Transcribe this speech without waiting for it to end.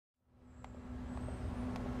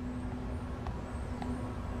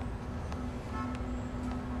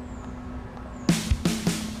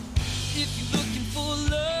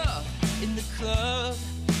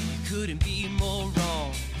couldn't be more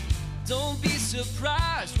wrong. Don't be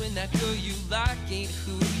surprised when that girl you like ain't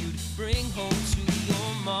who you'd bring home to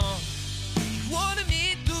your mom. You wanna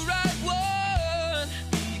meet the right one,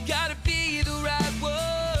 you gotta be the right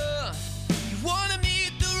one. You wanna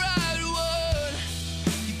meet the right one,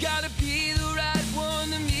 you gotta be the right one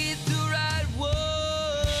to meet the right one.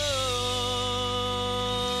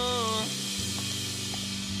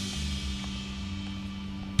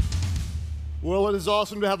 Well, it is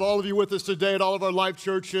awesome to have all of you with us today at all of our life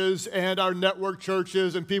churches and our network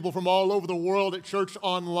churches and people from all over the world at Church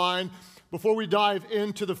Online. Before we dive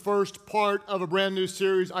into the first part of a brand new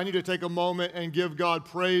series, I need to take a moment and give God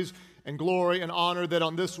praise and glory and honor that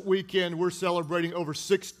on this weekend we're celebrating over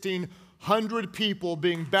 1,600 people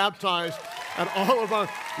being baptized at all of our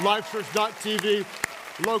LifeChurch.tv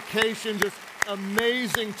locations. It's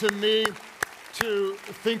amazing to me to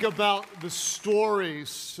think about the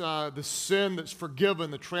stories, the sin that's forgiven,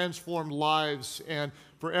 the transformed lives. And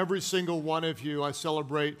for every single one of you, I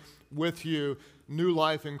celebrate with you new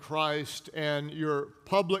life in Christ and your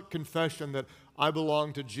public confession that I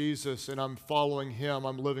belong to Jesus and I'm following Him,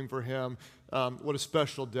 I'm living for Him. What a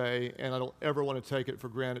special day, and I don't ever want to take it for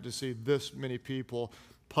granted to see this many people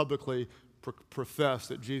publicly profess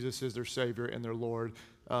that Jesus is their Savior and their Lord.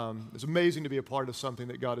 It's amazing to be a part of something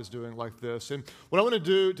that God is doing like this. And what I want to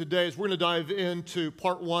do today is we're going to dive into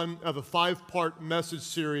part one of a 5-part message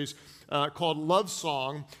series called Love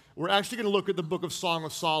Song. We're actually going to look at the book of Song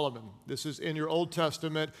of Solomon. This is in your Old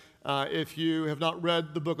Testament. If you have not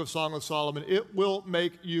read the book of Song of Solomon, it will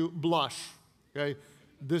make you blush, okay?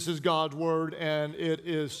 This is God's word, and it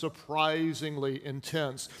is surprisingly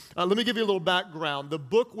intense. Let me give you a little background. The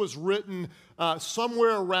book was written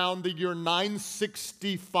somewhere around the year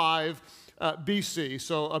 965 BC,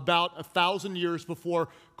 so about 1,000 years before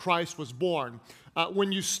Christ was born.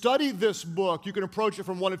 When you study this book, you can approach it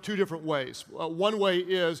from one of two different ways. One way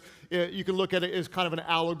is you can look at it as kind of an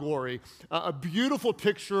allegory, a beautiful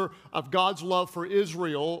picture of God's love for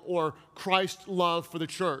Israel or Christ's love for the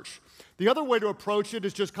church. The other way to approach it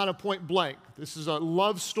is just kind of point blank. This is a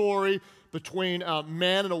love story between a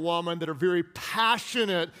man and a woman that are very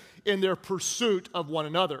passionate in their pursuit of one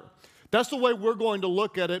another. That's the way we're going to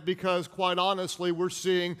look at it because, quite honestly, we're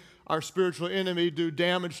seeing our spiritual enemy do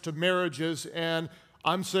damage to marriages, and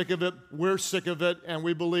I'm sick of it, we're sick of it, and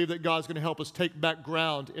we believe that God's going to help us take back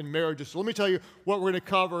ground in marriages. So let me tell you what we're going to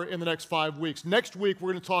cover in the next 5 weeks. Next week, we're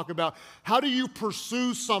going to talk about how do you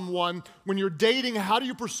pursue someone when you're dating, how do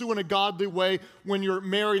you pursue in a godly way when you're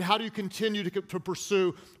married, how do you continue to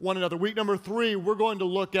pursue one another. Week number 3, we're going to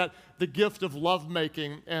look at the gift of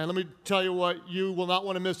lovemaking, and let me tell you what you will not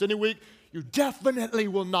want to miss any week. You definitely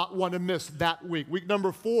will not want to miss that week. Week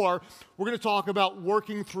number 4, we're going to talk about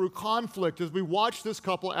working through conflict as we watch this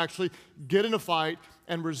couple actually get in a fight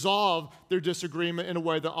and resolve their disagreement in a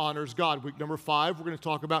way that honors God. Week number 5, we're going to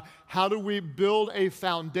talk about how do we build a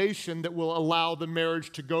foundation that will allow the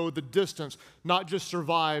marriage to go the distance, not just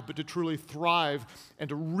survive, but to truly thrive and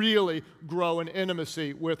to really grow in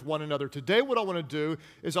intimacy with one another. Today, what I want to do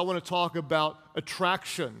is I want to talk about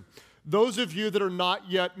attraction. Those of you that are not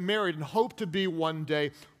yet married and hope to be one day,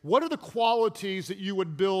 what are the qualities that you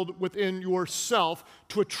would build within yourself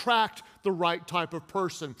to attract the right type of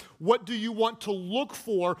person? What do you want to look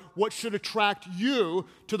for? What should attract you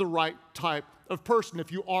to the right type of person?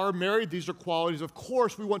 If you are married, these are qualities, of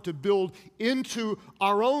course, we want to build into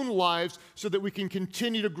our own lives so that we can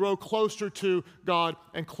continue to grow closer to God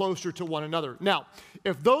and closer to one another. Now,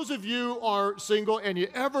 if those of you are single and you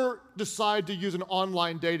ever decide to use an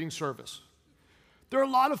online dating service, there are a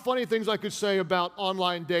lot of funny things I could say about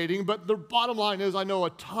online dating, but the bottom line is I know a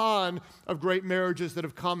ton of great marriages that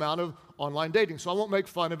have come out of online dating. So I won't make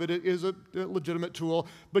fun of it. It is a legitimate tool.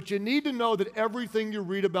 But you need to know that everything you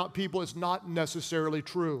read about people is not necessarily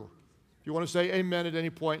true. If you want to say amen at any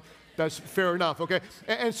point, that's fair enough, okay?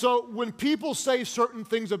 And so when people say certain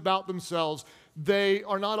things about themselves, they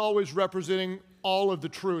are not always representing all of the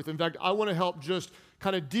truth. In fact, I want to help just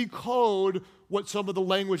kind of decode what some of the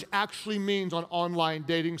language actually means on online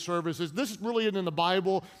dating services. This really isn't in the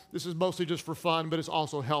Bible. This is mostly just for fun, but it's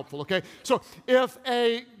also helpful, okay? So if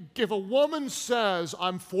a woman says,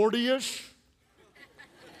 I'm 40-ish,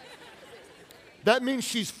 that means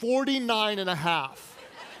she's 49 and a half.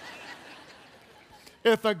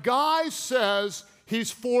 If a guy says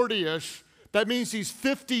he's 40-ish, that means he's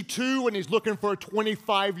 52 and he's looking for a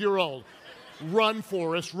 25-year-old. Run,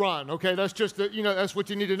 Forrest, run. Okay, that's just, that's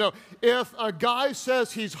what you need to know. If a guy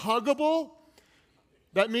says he's huggable,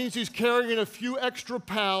 that means he's carrying a few extra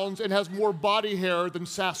pounds and has more body hair than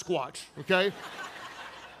Sasquatch, okay?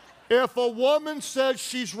 If a woman says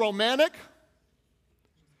she's romantic,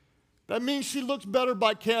 That means she looks better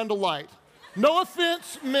by candlelight. No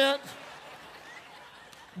offense meant,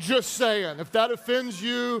 just saying. If that offends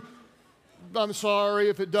you, I'm sorry.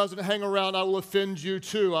 If it doesn't hang around, I will offend you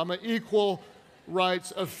too. I'm an equal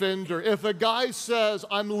rights offender. If a guy says,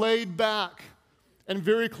 I'm laid back and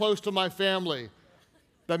very close to my family,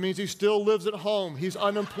 that means he still lives at home, he's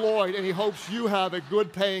unemployed, and he hopes you have a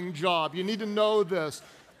good paying job. You need to know this.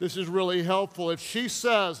 This is really helpful. If she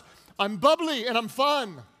says, I'm bubbly and I'm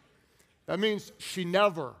fun, that means she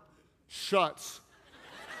never shuts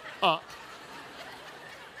up.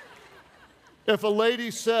 If a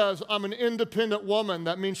lady says, I'm an independent woman,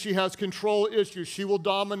 that means she has control issues. She will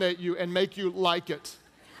dominate you and make you like it.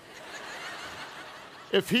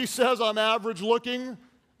 If he says, I'm average looking,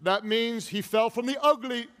 that means he fell from the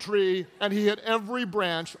ugly tree and he hit every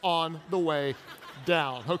branch on the way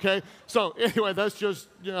down, okay? So anyway, that's just,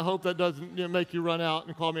 hope that doesn't make you run out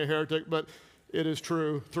and call me a heretic, but it is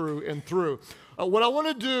true through and through. What I want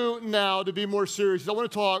to do now, to be more serious, is I want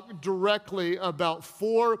to talk directly about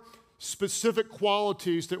 4 specific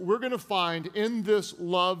qualities that we're going to find in this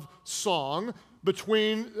love song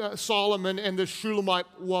between Solomon and this Shulamite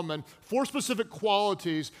woman. 4 specific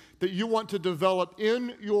qualities that you want to develop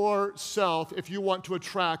in yourself if you want to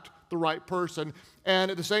attract the right person. And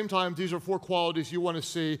at the same time, these are 4 qualities you want to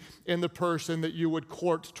see in the person that you would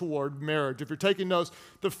court toward marriage. If you're taking notes,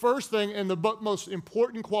 the first thing and the most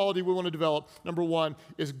important quality we want to develop, number 1,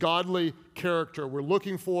 is godly character. We're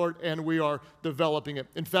looking for it and we are developing it.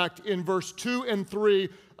 In fact, in verse 2 and 3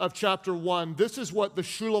 of chapter 1, this is what the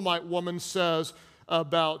Shulamite woman says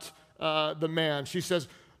about the man. She says,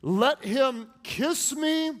 let him kiss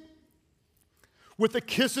me with the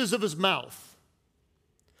kisses of his mouth.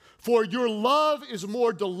 For your love is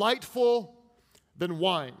more delightful than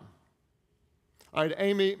wine. All right,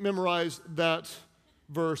 Amy memorized that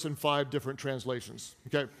verse in 5 different translations,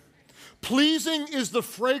 okay? Pleasing is the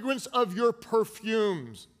fragrance of your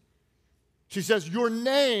perfumes. She says, your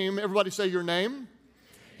name, everybody say your name.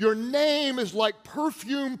 Your name is like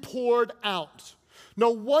perfume poured out.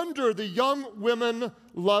 No wonder the young women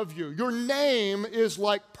love you. Your name is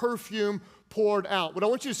like perfume poured out. What I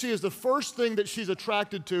want you to see is the first thing that she's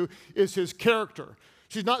attracted to is his character.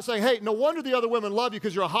 She's not saying, hey, no wonder the other women love you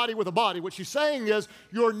because you're a hottie with a body. What she's saying is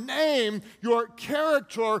your name, your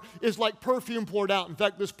character is like perfume poured out. In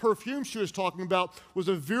fact, this perfume she was talking about was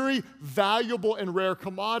a very valuable and rare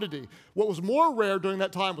commodity. What was more rare during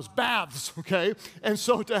that time was baths, okay? And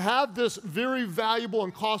so to have this very valuable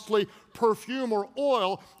and costly perfume or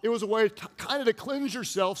oil, it was a way kind of to cleanse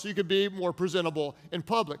yourself so you could be more presentable in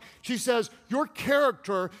public. She says, your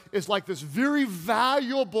character is like this very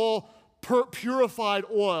valuable purified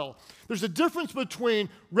oil. There's a difference between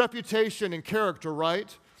reputation and character,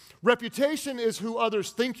 right? Reputation is who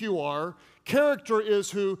others think you are. Character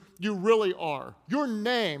is who you really are. Your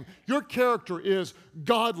name, your character is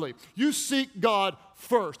godly. You seek God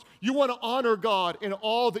first. You want to honor God in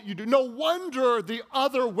all that you do. No wonder the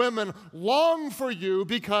other women long for you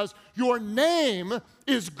because your name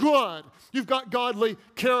is good. You've got godly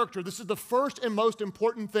character. This is the first and most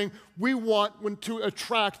important thing we want to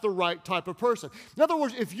attract the right type of person. In other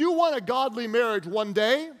words, if you want a godly marriage one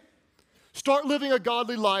day, start living a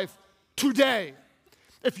godly life today.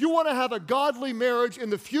 If you want to have a godly marriage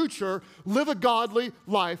in the future, live a godly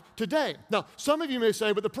life today. Now, some of you may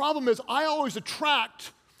say, but the problem is I always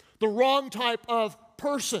attract the wrong type of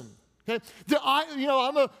person. Okay?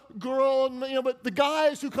 I'm a girl, but the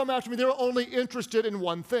guys who come after me, they're only interested in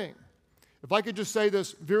one thing. If I could just say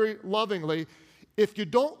this very lovingly, if you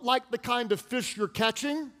don't like the kind of fish you're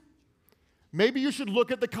catching, maybe you should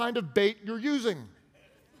look at the kind of bait you're using.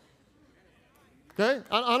 Okay?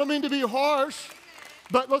 I don't mean to be harsh,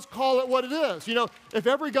 but let's call it what it is. If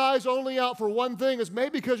every guy's only out for one thing, it's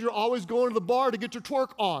maybe because you're always going to the bar to get your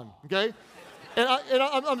twerk on, okay? And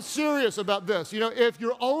I'm serious about this. If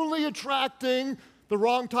you're only attracting the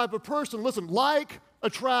wrong type of person, listen, like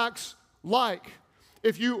attracts like.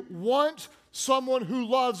 If you want someone who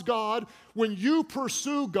loves God, when you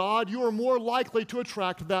pursue God, you are more likely to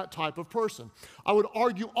attract that type of person. I would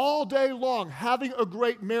argue all day long, having a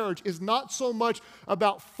great marriage is not so much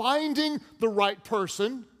about finding the right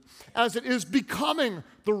person as it is becoming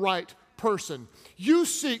the right person. You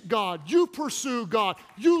seek God, you pursue God,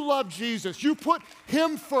 you love Jesus, you put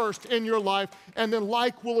Him first in your life, and then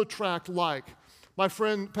like will attract like. My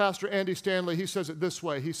friend, Pastor Andy Stanley, he says it this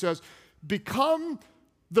way. He says, become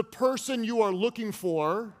the person you are looking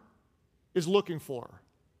for is looking for.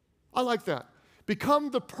 I like that.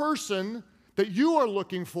 Become the person that you are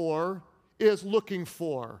looking for is looking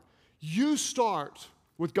for. You start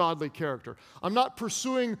with godly character. I'm not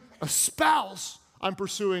pursuing a spouse, I'm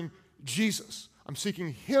pursuing Jesus. I'm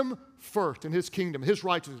seeking him first in his kingdom, his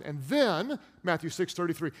righteousness. And then, Matthew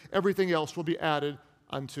 6:33, everything else will be added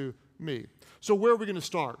unto me. So where are we going to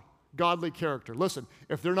start? Godly character. Listen,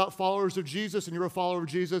 if they're not followers of Jesus and you're a follower of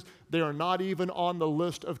Jesus, they are not even on the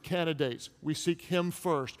list of candidates. We seek him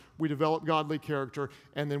first. We develop godly character,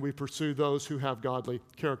 and then we pursue those who have godly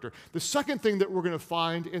character. The second thing that we're going to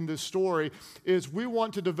find in this story is we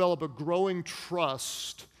want to develop a growing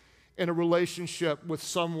trust in a relationship with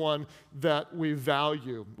someone that we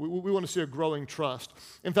value. We want to see a growing trust.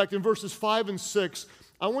 In fact, in verses 5 and 6,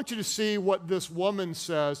 I want you to see what this woman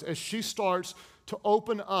says as she starts to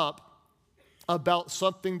open up about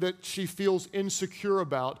something that she feels insecure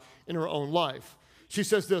about in her own life. She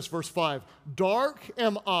says this, verse 5, "Dark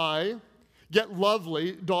am I, yet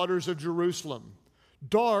lovely, daughters of Jerusalem.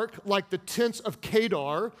 Dark like the tents of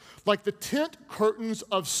Kedar, like the tent curtains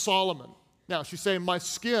of Solomon." Now, she's saying, my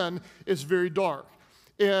skin is very dark.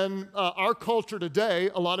 In our culture today,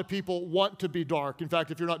 a lot of people want to be dark. In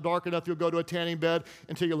fact, if you're not dark enough, you'll go to a tanning bed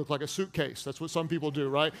until you look like a suitcase. That's what some people do,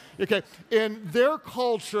 right? Okay. In their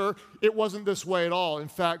culture, it wasn't this way at all. In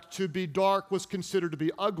fact, to be dark was considered to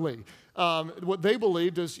be ugly. What they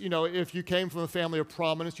believed is, if you came from a family of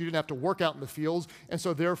prominence, you didn't have to work out in the fields, and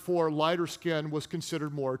so therefore lighter skin was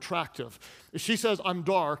considered more attractive. She says, I'm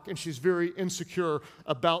dark, and she's very insecure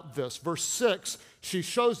about this. Verse 6, she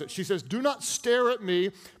shows it. She says, "Do not stare at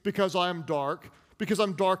me because I am dark, because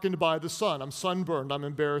I'm darkened by the sun. I'm sunburned. I'm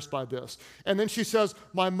embarrassed by this." And then she says,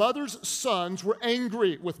 "My mother's sons were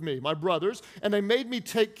angry with me, my brothers, and they made me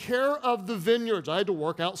take care of the vineyards." I had to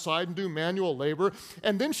work outside and do manual labor.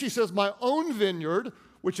 And then she says, "My own vineyard,"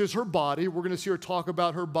 which is her body. We're going to see her talk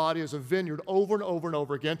about her body as a vineyard over and over and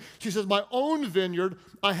over again. She says, "My own vineyard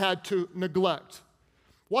I had to neglect."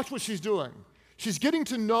 Watch what she's doing. She's getting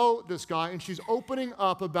to know this guy, and she's opening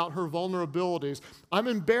up about her vulnerabilities. "I'm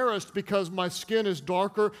embarrassed because my skin is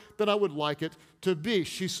darker than I would like it to be."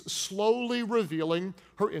 She's slowly revealing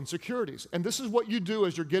her insecurities. And this is what you do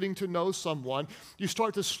as you're getting to know someone. You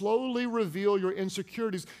start to slowly reveal your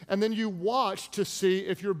insecurities, and then you watch to see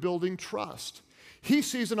if you're building trust. He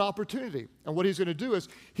sees an opportunity, and what he's going to do is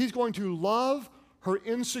he's going to love her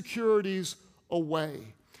insecurities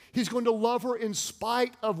away. He's going to love her in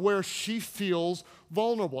spite of where she feels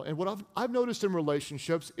vulnerable. And what I've noticed in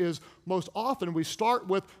relationships is most often we start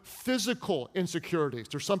with physical insecurities.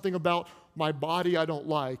 There's something about my body I don't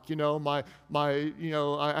like, I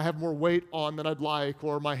have more weight on than I'd like,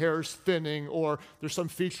 or my hair's thinning, or there's some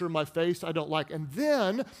feature in my face I don't like. And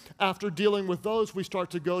then after dealing with those, we start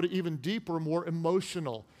to go to even deeper, more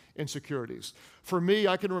emotional insecurities. For me,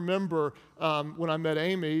 I can remember when I met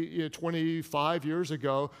Amy 25 years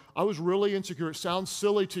ago, I was really insecure. It sounds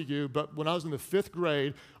silly to you, but when I was in the 5th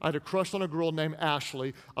grade, I had a crush on a girl named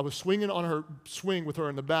Ashley. I was swinging on her swing with her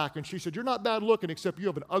in the back, and she said, "You're not bad looking, except you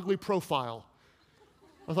have an ugly profile."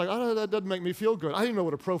 I was like, "Oh, that doesn't make me feel good." I didn't know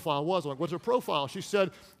what a profile was. I'm like, "What's a profile?" She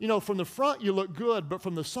said, "From the front you look good, but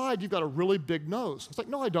from the side you've got a really big nose." I was like,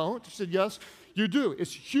 "No, I don't." She said, "Yes, you do.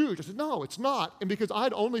 It's huge." I said, "No, it's not." And because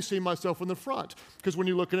I'd only seen myself from the front, because when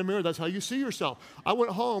you look in a mirror, that's how you see yourself. I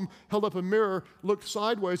went home, held up a mirror, looked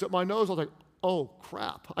sideways at my nose. I was like, "Oh,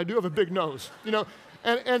 crap, I do have a big nose."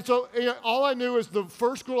 And so all I knew is the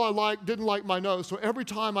first girl I liked didn't like my nose. So every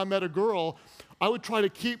time I met a girl, I would try to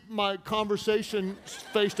keep my conversation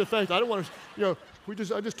face to face. I don't want to,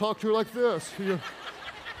 I just talk to her like this.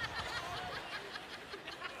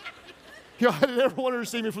 I never wanted her to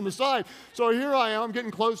see me from the side. So here I am, getting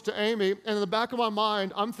close to Amy, and in the back of my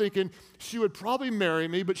mind, I'm thinking she would probably marry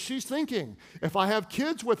me, but she's thinking, if I have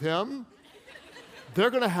kids with him, they're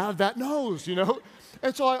going to have that nose,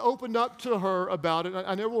 And so I opened up to her about it.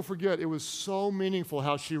 I never will forget, it was so meaningful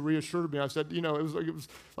how she reassured me. I said, it was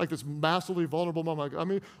like this massively vulnerable moment.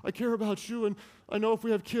 I care about you, and I know if we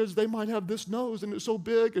have kids, they might have this nose, and it's so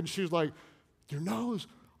big. And she's like, "Your nose?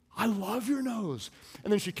 I love your nose."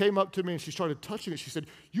 And then she came up to me, and she started touching it. She said,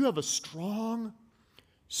 "You have a strong,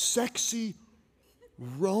 sexy,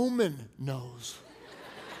 Roman nose."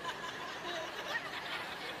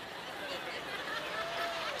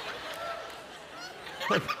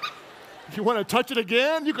 You want to touch it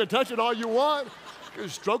again? You can touch it all you want. You can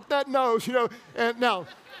stroke that nose, And now,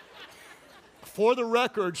 for the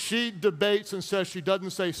record, she debates and says she doesn't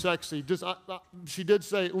say sexy. She did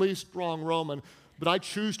say at least strong Roman, but I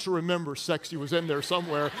choose to remember sexy was in there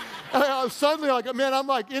somewhere. And I was suddenly I'm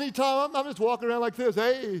like, anytime I'm just walking around like this,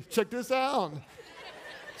 "Hey, check this out.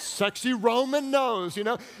 Sexy Roman nose,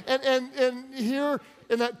 And here,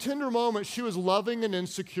 in that tender moment, she was loving an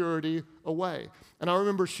insecurity away. And I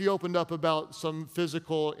remember she opened up about some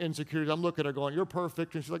physical insecurities. I'm looking at her going, you're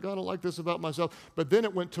perfect. And she's like, I don't like this about myself. But then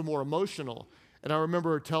it went to more emotional. And I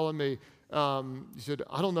remember her telling me, she said,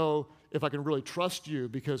 I don't know if I can really trust you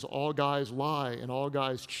because all guys lie and all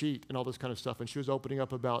guys cheat and all this kind of stuff. And she was opening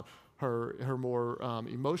up about her more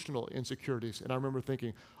emotional insecurities. And I remember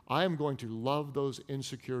thinking, I am going to love those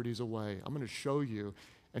insecurities away. I'm going to show you.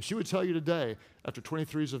 And she would tell you today, after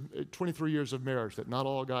 23 years of marriage, that not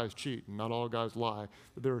all guys cheat and not all guys lie.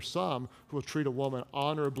 That there are some who will treat a woman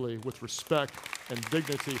honorably with respect and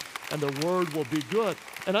dignity, and the word will be good.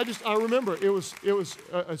 And I remember it was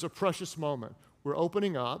a precious moment. We're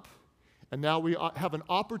opening up, and now we have an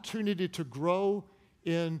opportunity to grow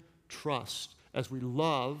in trust as we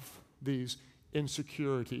love these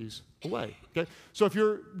insecurities away. Okay? So if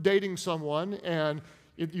you're dating someone and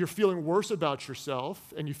you're feeling worse about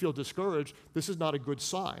yourself and you feel discouraged, this is not a good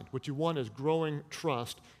sign. What you want is growing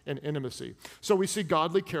trust and intimacy. So we see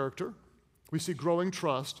godly character. We see growing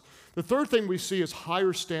trust. The third thing we see is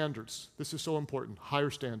higher standards. This is so important, higher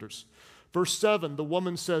standards. Verse 7, the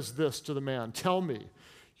woman says this to the man, tell me,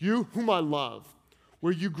 you whom I love,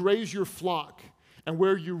 where you graze your flock and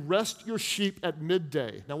where you rest your sheep at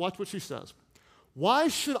midday. Now watch what she says. Why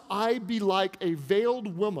should I be like a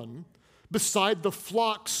veiled woman beside the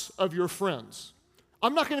flocks of your friends?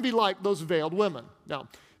 I'm not going to be like those veiled women. Now,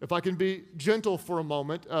 if I can be gentle for a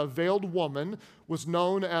moment, a veiled woman was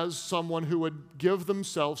known as someone who would give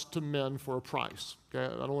themselves to men for a price.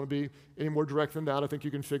 Okay? I don't want to be any more direct than that. I think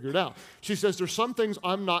you can figure it out. She says, there's some things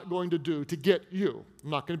I'm not going to do to get you. I'm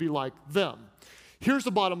not going to be like them. Here's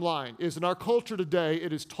the bottom line, is in our culture today,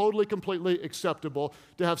 it is totally, completely acceptable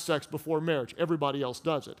to have sex before marriage. Everybody else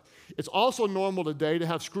does it. It's also normal today to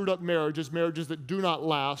have screwed up marriages, marriages that do not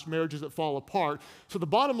last, marriages that fall apart. So the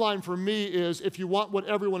bottom line for me is if you want what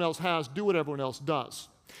everyone else has, do what everyone else does.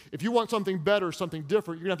 If you want something better, something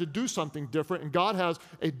different, you're going to have to do something different, and God has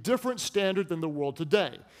a different standard than the world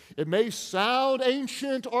today. It may sound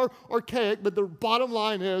ancient or archaic, but the bottom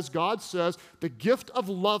line is God says the gift of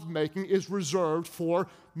lovemaking is reserved for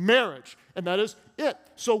marriage, and that is it.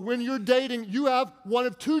 So when you're dating, you have one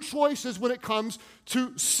of two choices when it comes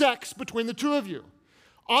to sex between the two of you.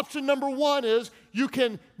 Option number one is you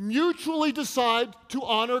can mutually decide to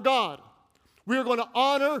honor God. We are going to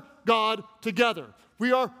honor God together.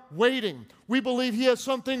 We are waiting. We believe He has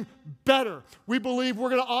something better. We believe we're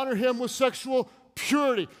going to honor Him with sexual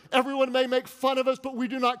purity. Everyone may make fun of us, but we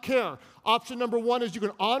do not care. Option number one is you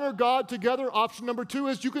can honor God together. Option number two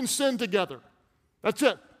is you can sin together. That's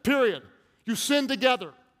it, period. You sin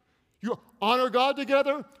together. You honor God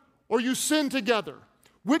together or you sin together.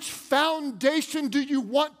 Which foundation do you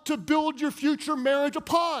want to build your future marriage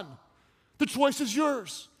upon? The choice is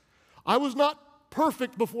yours. I was not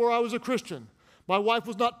perfect before I was a Christian. My wife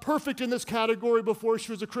was not perfect in this category before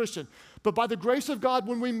she was a Christian. But by the grace of God,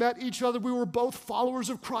 when we met each other, we were both followers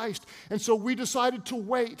of Christ. And so we decided to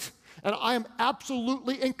wait. And I am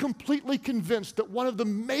absolutely and completely convinced that one of the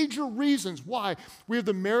major reasons why we have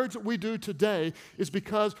the marriage that we do today is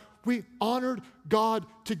because we honored God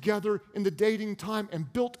together in the dating time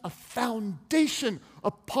and built a foundation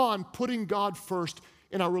upon putting God first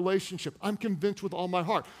in our relationship. I'm convinced with all my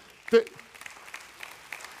heart.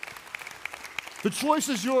 The choice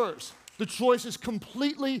is yours. The choice is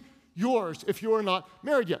completely yours if you are not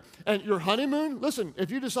married yet. And your honeymoon, listen, if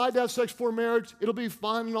you decide to have sex before marriage, it'll be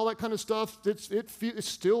fun and all that kind of stuff. It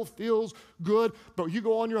still feels good, but you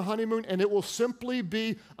go on your honeymoon and it will simply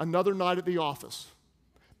be another night at the office.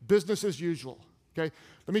 Business as usual, okay?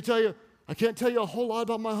 Let me tell you, I can't tell you a whole lot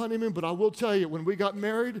about my honeymoon, but I will tell you, when we got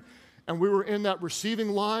married and we were in that receiving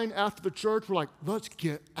line after the church, we're like, let's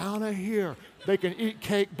get out of here. They can eat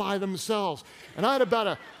cake by themselves. And I had about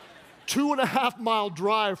a 2.5-mile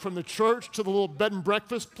drive from the church to the little bed and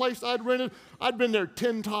breakfast place I'd rented. I'd been there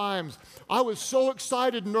 10 times. I was so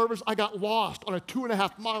excited and nervous, I got lost on a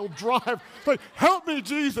 2.5-mile drive. Like, help me,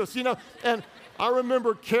 Jesus, you know. And I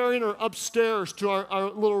remember carrying her upstairs to our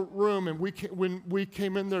little room, and when we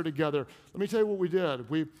came in there together, let me tell you what we did.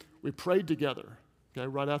 We prayed together, okay,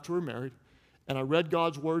 right after we were married, and I read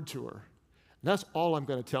God's word to her. And that's all I'm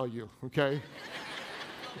going to tell you, okay?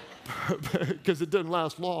 Because it didn't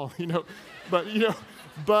last long, you know.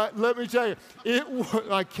 But let me tell you,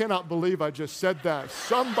 I cannot believe I just said that.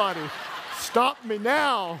 Somebody stop me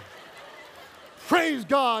now. Praise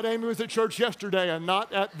God, Amy was at church yesterday and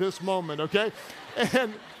not at this moment, okay?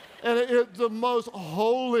 And it's the most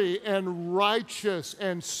holy and righteous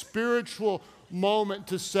and spiritual moment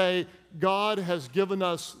to say, God has given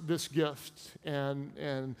us this gift,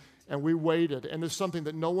 and and we waited. And it's something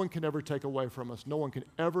that no one can ever take away from us. No one can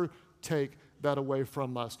ever take that away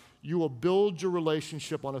from us. You will build your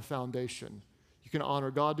relationship on a foundation. You can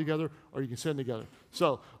honor God together, or you can sin together.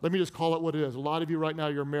 So let me just call it what it is. A lot of you right now,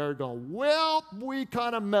 you're married going, well, we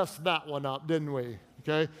kind of messed that one up, didn't we?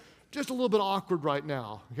 Okay? Just a little bit awkward right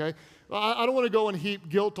now, okay? I don't want to go and heap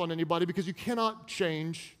guilt on anybody because you cannot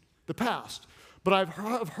change the past. But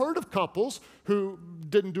I've heard of couples who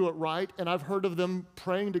didn't do it right, and I've heard of them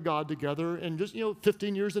praying to God together and just,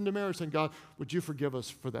 15 years into marriage saying, God, would you forgive us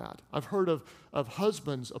for that? I've heard of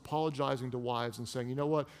husbands apologizing to wives and saying, you know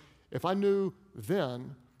what, if I knew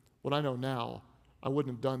then what I know now, I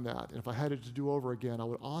wouldn't have done that. And if I had it to do over again, I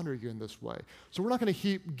would honor you in this way. So we're not going to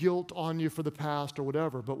heap guilt on you for the past or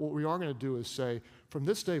whatever, but what we are going to do is say, from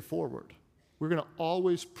this day forward, we're going to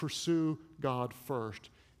always pursue God first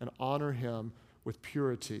and honor him with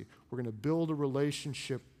purity. We're going to build a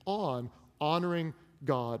relationship on honoring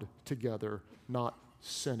God together, not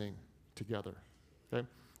sinning together. Okay?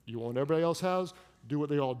 You want what everybody else has? Do what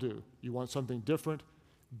they all do. You want something different?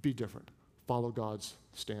 Be different. Follow God's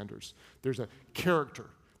standards. There's a character.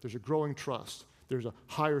 There's a growing trust. There's a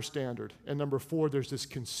higher standard. And number 4, there's this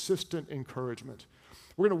consistent encouragement.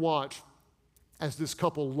 We're going to watch as this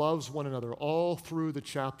couple loves one another all through the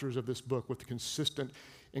chapters of this book with consistent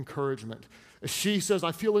encouragement. She says,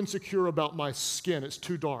 I feel insecure about my skin. It's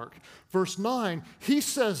too dark. Verse 9, he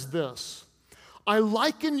says this, I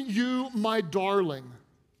liken you, my darling,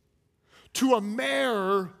 to a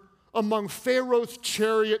mare among Pharaoh's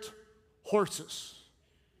chariot horses.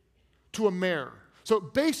 To a mare. So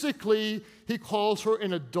basically, he calls her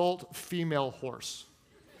an adult female horse.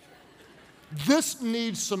 This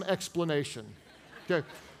needs some explanation. Okay.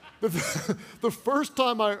 The first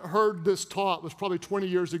time I heard this taught was probably 20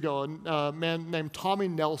 years ago. A man named Tommy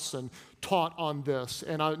Nelson taught on this,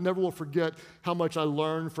 and I never will forget how much I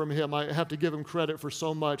learned from him. I have to give him credit for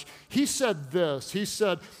so much. He said this. He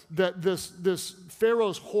said that this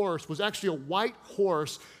Pharaoh's horse was actually a white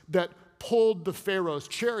horse that pulled the Pharaoh's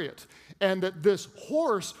chariot, and that this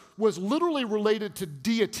horse was literally related to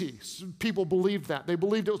deities. People believed that. They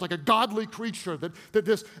believed it was like a godly creature, that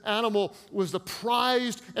this animal was the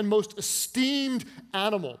prized and most esteemed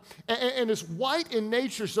animal. And it's white in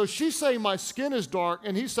nature, so she's saying, my skin is dark,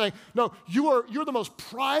 and he's saying, no, you're the most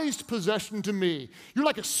prized possession to me. You're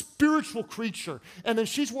like a spiritual creature. And then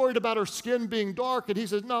she's worried about her skin being dark, and he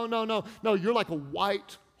says, no, you're like a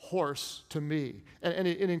white horse to me. And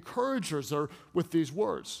it encourages her with these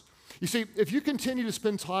words. You see, if you continue to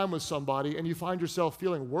spend time with somebody and you find yourself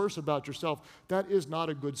feeling worse about yourself, that is not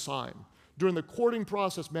a good sign. During the courting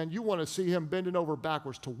process, man, you want to see him bending over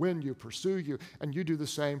backwards to win you, pursue you, and you do the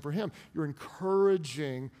same for him. You're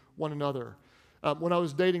encouraging one another. When I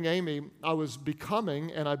was dating Amy,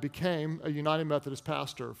 I became a United Methodist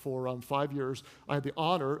pastor for 5 years. I had the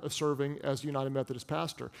honor of serving as United Methodist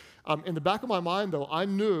pastor. In the back of my mind, though, I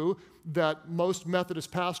knew that most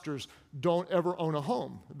Methodist pastors don't ever own a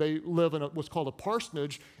home. They live in what's called a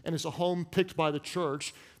parsonage, and it's a home picked by the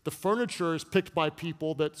church. The furniture is picked by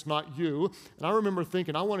people that's not you. And I remember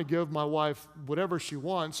thinking, I want to give my wife whatever she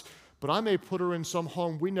wants, but I may put her in some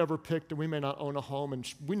home we never picked, and we may not own a home,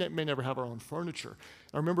 and we may never have our own furniture.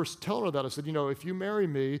 I remember telling her that. I said, if you marry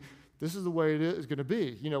me, this is the way it is going to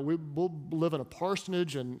be. We'll live in a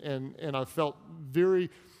parsonage, and I felt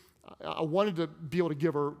I wanted to be able to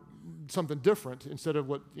give her something different instead of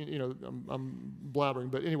what, I'm blabbering.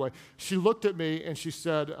 But anyway, she looked at me, and she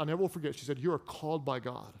said, I'll never forget, she said, you are called by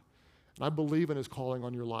God, and I believe in his calling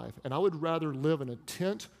on your life, and I would rather live in a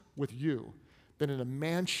tent with you than in a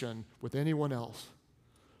mansion with anyone else.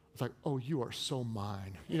 It's like, oh, you are so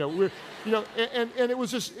mine. And it was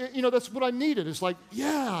just, that's what I needed. It's like,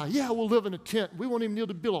 yeah, we'll live in a tent. We won't even need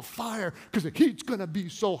to build a fire because the heat's going to be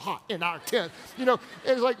so hot in our tent.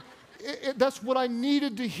 It's like, that's what I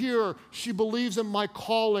needed to hear. She believes in my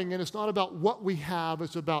calling, and it's not about what we have,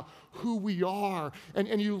 it's about who we are.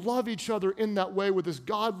 And you love each other in that way with this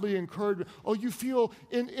godly encouragement. Oh, you feel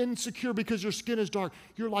insecure because your skin is dark.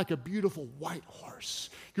 You're like a beautiful white horse.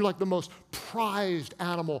 You're like the most prized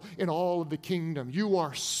animal in all of the kingdom. You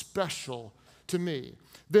are special to me.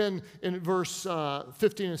 Then in verse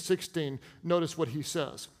 15 and 16, notice what he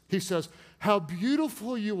says. He says, how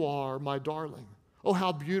beautiful you are, my darling. Oh,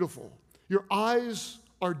 how beautiful. Your eyes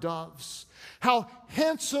are doves. How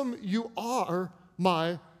handsome you are,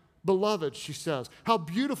 my beloved, she says. How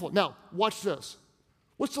beautiful. Now, watch this.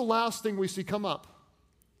 What's the last thing we see come up?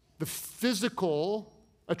 The physical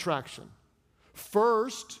attraction.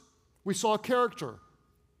 First, we saw character.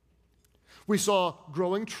 We saw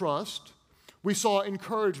growing trust. We saw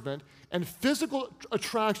encouragement. And physical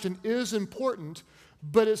attraction is important,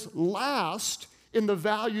 but it's last in the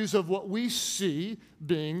values of what we see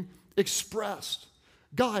being expressed.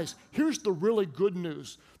 Guys, here's the really good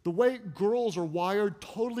news. The way girls are wired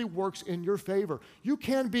totally works in your favor. You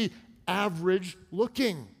can be average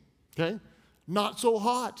looking, okay? Not so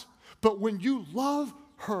hot. But when you love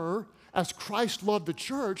her as Christ loved the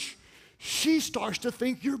church, she starts to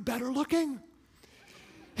think you're better looking.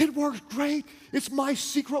 It works great. It's my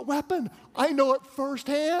secret weapon. I know it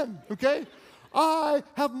firsthand, okay? I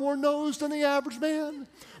have more nose than the average man.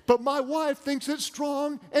 But my wife thinks it's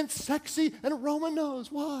strong and sexy and a Roman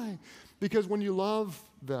nose. Why? Because when you love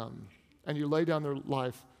them and you lay down their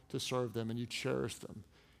life to serve them and you cherish them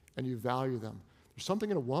and you value them, there's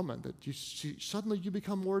something in a woman that suddenly you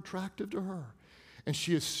become more attractive to her. And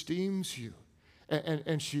she esteems you.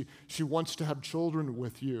 And she wants to have children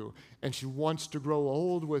with you. And she wants to grow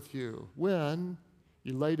old with you when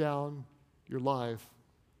you lay down your life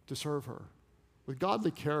to serve her. With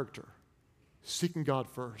godly character, seeking God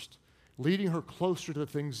first, leading her closer to the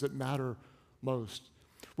things that matter most.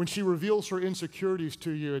 When she reveals her insecurities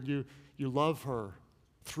to you and you love her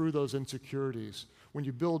through those insecurities, when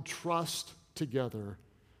you build trust together,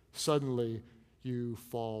 suddenly you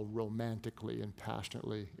fall romantically and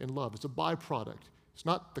passionately in love. It's a byproduct. It's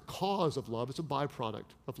not the cause of love, it's a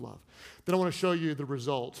byproduct of love. Then I want to show you the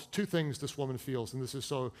results. Two things this woman feels, and this is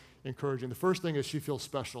so encouraging. The first thing is she feels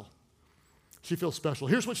special. She feels special.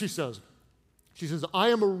 Here's what she says. She says, I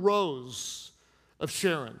am a rose of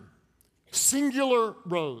Sharon, singular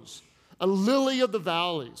rose, a lily of the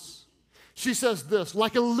valleys. She says this,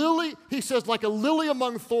 like a lily, he says, like a lily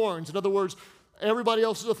among thorns. In other words, everybody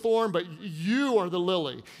else is a thorn, but you are the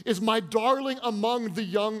lily, is my darling among the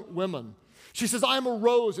young women. She says, I am a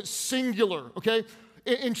rose. It's singular, okay?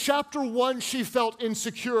 In chapter 1, she felt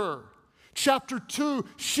insecure. Chapter 2,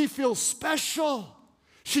 she feels special.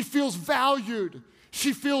 She feels valued.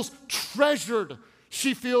 She feels treasured.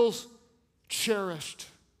 She feels cherished.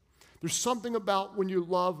 There's something about when you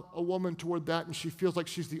love a woman toward that and she feels like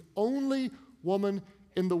she's the only woman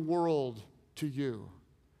in the world to you.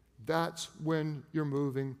 That's when you're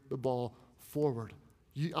moving the ball forward.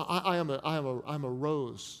 I'm a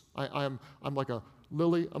rose. I'm like a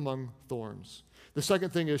lily among thorns. The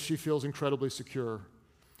second thing is she feels incredibly secure.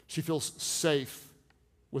 She feels safe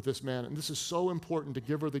with this man. And this is so important to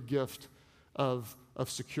give her the gift of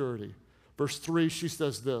security. Verse 3, she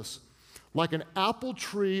says this, like an apple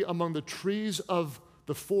tree among the trees of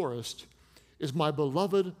the forest is my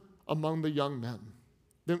beloved among the young men.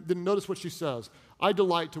 Then notice what she says. I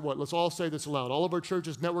delight to what? Let's all say this aloud. All of our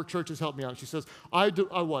churches, network churches, help me out. She says, I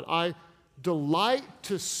delight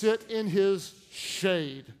to sit in his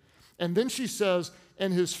shade. And then she says,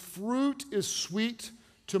 and his fruit is sweet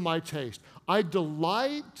to my taste. I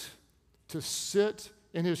delight to sit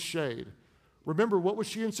in his shade. Remember, what was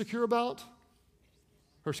she insecure about?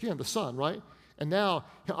 Her skin, the sun, right? And now,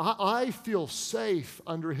 I feel safe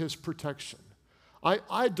under his protection.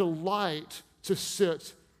 I delight to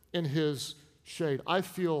sit in his shade. I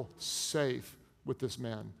feel safe with this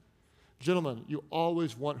man. Gentlemen, you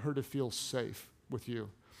always want her to feel safe with you.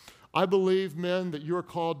 I believe, men, that you're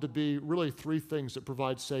called to be really three things that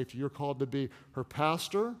provide safety. You're called to be her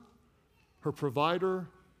pastor, her provider,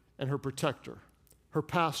 and her protector. Her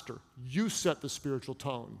pastor, you set the spiritual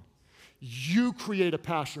tone. You create a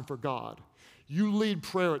passion for God. You lead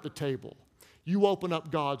prayer at the table. You open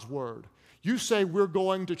up God's word. You say we're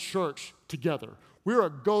going to church together. We're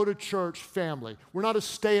a go-to-church family. We're not a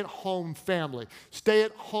stay-at-home family.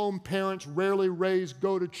 Stay-at-home parents rarely raise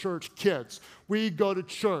go-to-church kids. We go to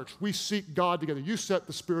church. We seek God together. You set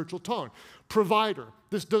the spiritual tone. Provider.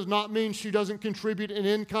 This does not mean she doesn't contribute an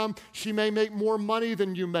income. She may make more money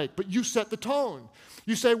than you make, but you set the tone.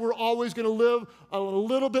 You say we're always going to live a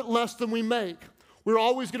little bit less than we make. We're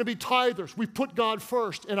always going to be tithers. We put God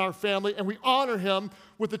first in our family, and we honor him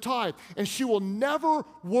with the tithe. And she will never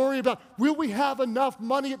worry about, will we have enough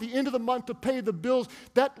money at the end of the month to pay the bills?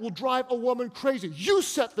 That will drive a woman crazy. You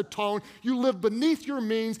set the tone. You live beneath your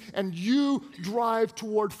means, and you drive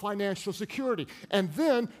toward financial security. And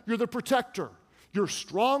then you're the protector. You're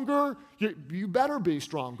stronger. You better be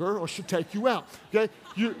stronger, or she'll take you out. Okay?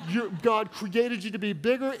 God created you to be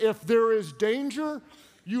bigger. If there is danger,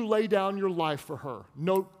 you lay down your life for her.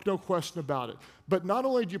 No question about it. But not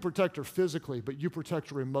only do you protect her physically, but you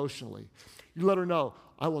protect her emotionally. You let her know,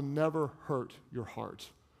 I will never hurt your heart.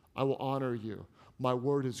 I will honor you. My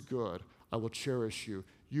word is good. I will cherish you.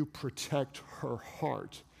 You protect her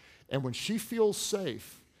heart. And when she feels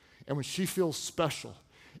safe, and when she feels special,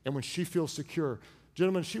 and when she feels secure,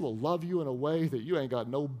 gentlemen, she will love you in a way that you ain't got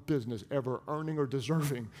no business ever earning or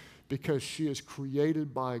deserving, because she is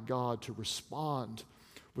created by God to respond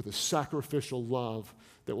with a sacrificial love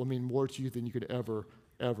that will mean more to you than you could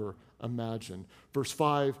ever imagine. Verse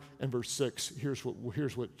 5 and verse 6, here's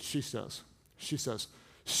what she says. She says,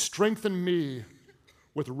 strengthen me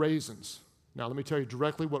with raisins. Now, let me tell you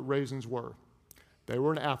directly what raisins were. They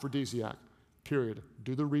were an aphrodisiac, period.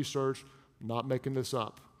 Do the research, not making this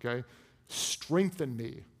up, okay? Strengthen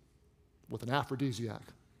me with an aphrodisiac.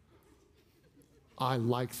 I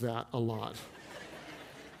like that a lot.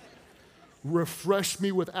 Refresh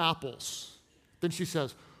me with apples. Then she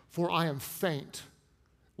says, for I am faint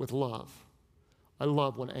with love. I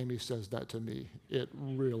love when Amy says that to me. It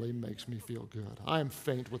really makes me feel good. I am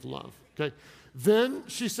faint with love, okay? Then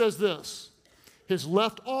she says this, his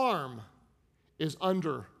left arm is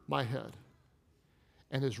under my head,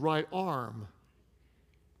 and his right arm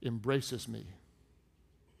embraces me.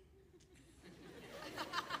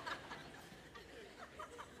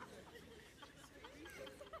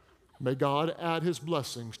 May God add his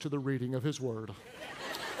blessings to the reading of his word.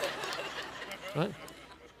 Right?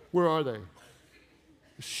 Where are they?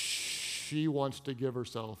 She wants to give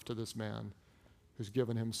herself to this man who's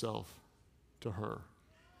given himself to her,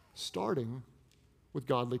 starting with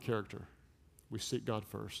godly character. We seek God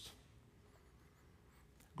first.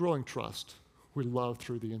 Growing trust. We love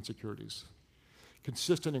through the insecurities.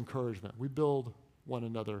 Consistent encouragement. We build one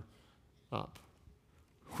another up.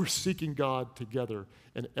 We're seeking God together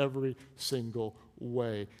in every single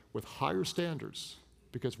way with higher standards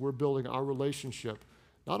because we're building our relationship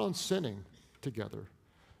not on sinning together,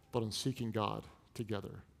 but on seeking God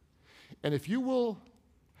together. And if you will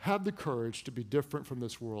have the courage to be different from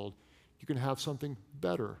this world, you can have something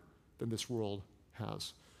better than this world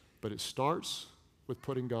has. But it starts with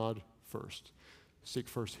putting God first. Seek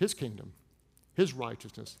first his kingdom, his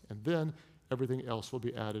righteousness, and then everything else will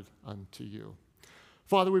be added unto you.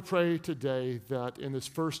 Father, we pray today that in this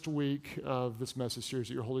first week of this message series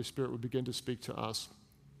that your Holy Spirit would begin to speak to us.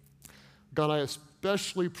 God, I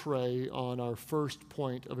especially pray on our first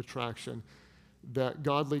point of attraction that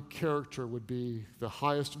godly character would be the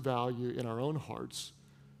highest value in our own hearts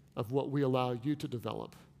of what we allow you to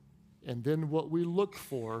develop, and then what we look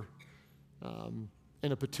for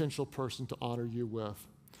in a potential person to honor you with.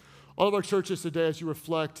 All of our churches today, as you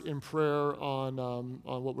reflect in prayer on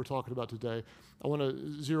what we're talking about today, I want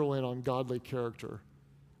to zero in on godly character.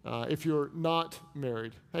 If you're not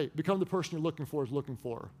married, hey, become the person you're looking for is looking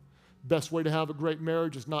for. Best way to have a great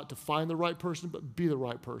marriage is not to find the right person, but be the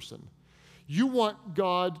right person. You want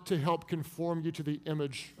God to help conform you to the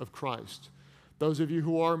image of Christ. Those of you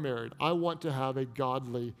who are married, I want to have a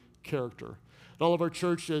godly character. In all of our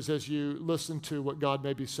churches, as you listen to what God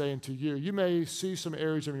may be saying to you, you may see some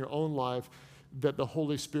areas in your own life that the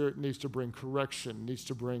Holy Spirit needs to bring correction, needs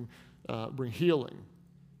to bring healing.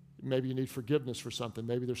 Maybe you need forgiveness for something.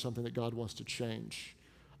 Maybe there's something that God wants to change.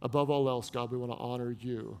 Above all else, God, we want to honor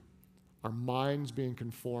you. Our minds being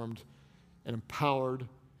conformed and empowered,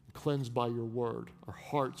 and cleansed by your word. Our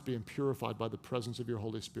hearts being purified by the presence of your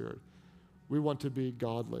Holy Spirit. We want to be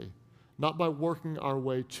godly, not by working our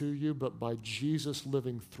way to you, but by Jesus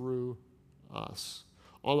living through us.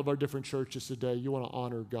 All of our different churches today, you want to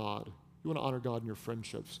honor God. You want to honor God in your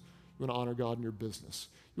friendships. You want to honor God in your business.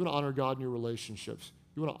 You want to honor God in your relationships.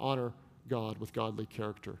 You want to honor God with godly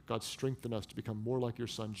character. God, strengthen us to become more like your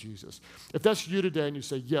son, Jesus. If that's you today and you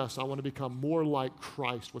say, yes, I want to become more like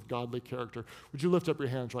Christ with godly character, would you lift up your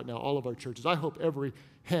hands right now, all of our churches? I hope every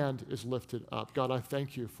hand is lifted up. God, I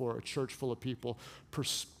thank you for a church full of people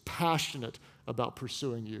passionate about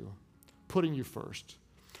pursuing you, putting you first.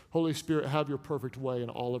 Holy Spirit, have your perfect way in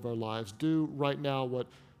all of our lives. Do right now what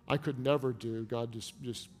I could never do. God,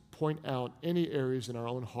 just point out any areas in our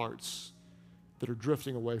own hearts that are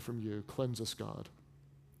drifting away from you. Cleanse us, God.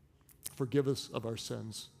 Forgive us of our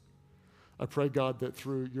sins. I pray, God, that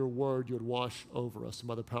through your word you would wash over us, and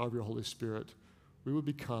by the power of your Holy Spirit, we would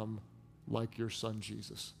become like your son,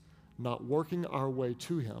 Jesus, not working our way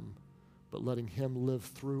to him, but letting him live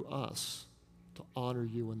through us to honor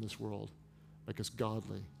you in this world. Make us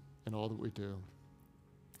godly in all that we do.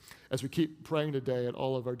 As we keep praying today at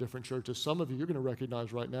all of our different churches, some of you, you're going to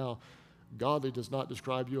recognize right now, godly does not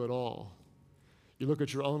describe you at all. You look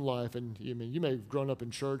at your own life, and you may have grown up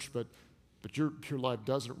in church, but your life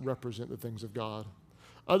doesn't represent the things of God.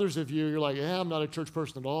 Others of you, you're like, I'm not a church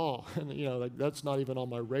person at all. And that's not even on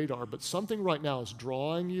my radar. But something right now is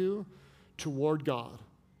drawing you toward God.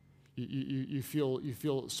 You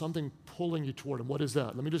feel something pulling you toward him. What is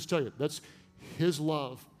that? Let me just tell you, that's his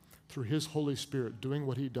love through his Holy Spirit doing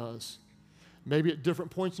what he does. Maybe at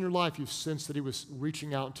different points in your life, you've sensed that he was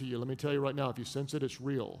reaching out to you. Let me tell you right now, if you sense it, it's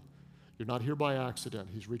real. You're not here by accident.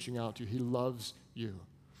 He's reaching out to you. He loves you.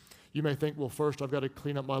 You may think, well, first I've got to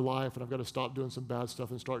clean up my life and I've got to stop doing some bad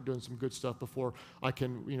stuff and start doing some good stuff before I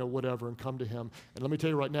can, whatever, and come to him. And let me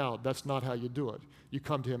tell you right now, that's not how you do it. You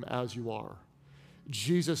come to him as you are.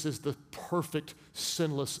 Jesus is the perfect,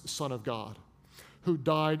 sinless Son of God who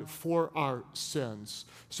died for our sins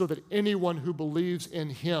so that anyone who believes in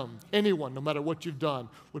him, anyone, no matter what you've done,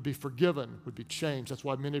 would be forgiven, would be changed. That's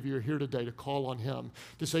why many of you are here today, to call on him,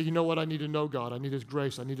 to say, you know what, I need to know God. I need his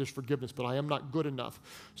grace. I need his forgiveness, but I am not good enough.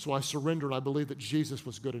 So I surrender, and I believe that Jesus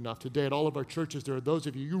was good enough. Today at all of our churches, there are those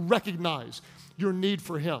of you, you recognize your need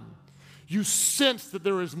for him. You sense that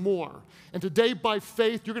there is more. And today, by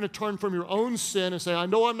faith, you're going to turn from your own sin and say, I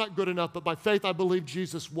know I'm not good enough, but by faith, I believe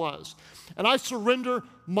Jesus was. And I surrender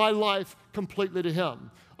my life completely to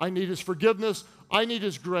him. I need his forgiveness. I need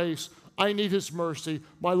his grace. I need his mercy.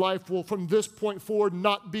 My life will, from this point forward,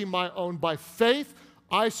 not be my own. By faith,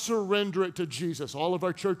 I surrender it to Jesus. All of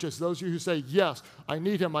our churches, those of you who say, yes, I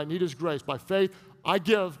need him, I need his grace. By faith, I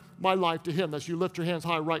give my life to him. That's you lift your hands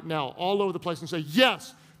high right now, all over the place, and say,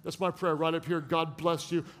 yes. That's my prayer right up here. God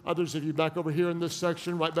bless you. Others of you back over here in this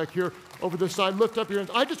section, right back here over this side, lift up your hands.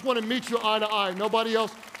 I just want to meet you eye to eye. Nobody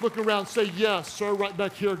else looking around. Say yes, sir, right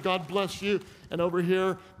back here. God bless you. And over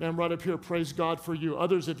here, ma'am, right up here, praise God for you.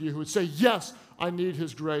 Others of you who would say, yes, I need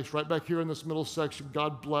his grace. Right back here in this middle section,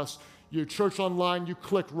 God bless you. Church Online, you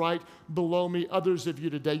click right below me. Others of you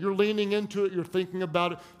today, you're leaning into it. You're thinking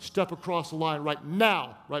about it. Step across the line right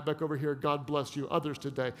now. Right back over here, God bless you. Others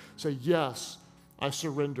today, say yes, I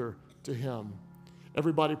surrender to him.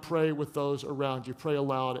 Everybody pray with those around you. Pray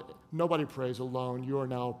aloud. Nobody prays alone. You are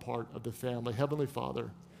now a part of the family. Heavenly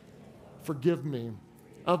Father, forgive me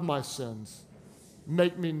of my sins.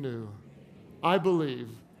 Make me new. I believe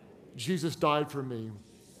Jesus died for me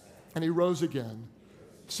and he rose again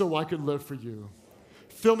so I could live for you.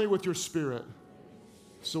 Fill me with your Spirit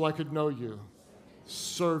so I could know you,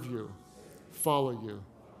 serve you, follow you.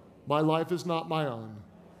 My life is not my own.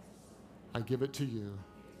 I give it to you.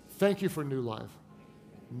 Thank you for new life.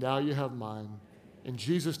 Now you have mine. In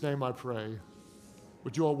Jesus' name I pray.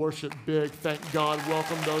 Would you all worship big? Thank God.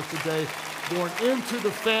 Welcome those today born into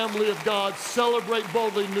the family of God. Celebrate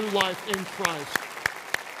boldly new life in Christ.